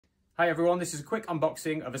Hi everyone, this is a quick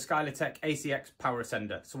unboxing of a Skylotec ACX Power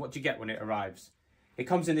Ascender. So what do you get when it arrives? It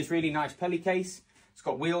comes in this really nice Peli case. It's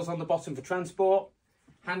got wheels on the bottom for transport,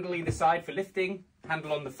 handle either side for lifting,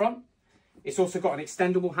 handle on the front. It's also got an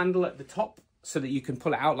extendable handle at the top so that you can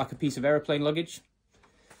pull it out like a piece of aeroplane luggage.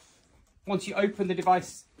 Once you open the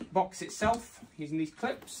device box itself, using these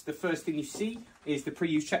clips, the first thing you see is the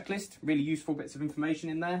pre-use checklist, really useful bits of information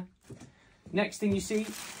in there. Next thing you see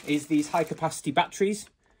is these high capacity batteries.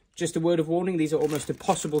 Just a word of warning, these are almost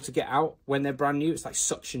impossible to get out when they're brand new. It's like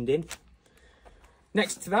suctioned in.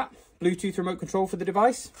 Next to that, Bluetooth remote control for the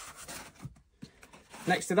device.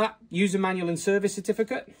 Next to that, user manual and service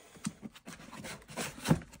certificate.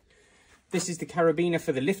 This is the karabiner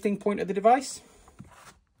for the lifting point of the device.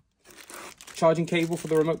 Charging cable for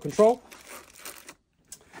the remote control.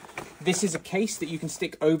 This is a case that you can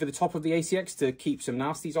stick over the top of the ACX to keep some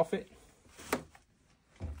nasties off it.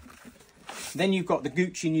 Then you've got the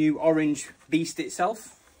Gucci new orange beast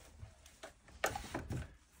itself.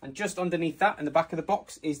 And just underneath that, in the back of the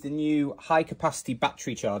box, is the new high capacity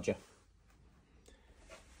battery charger.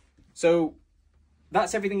 So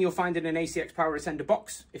that's everything you'll find in an ACX Power Ascender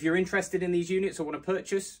box. If you're interested in these units or want to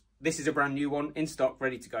purchase, this is a brand new one in stock,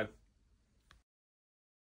 ready to go.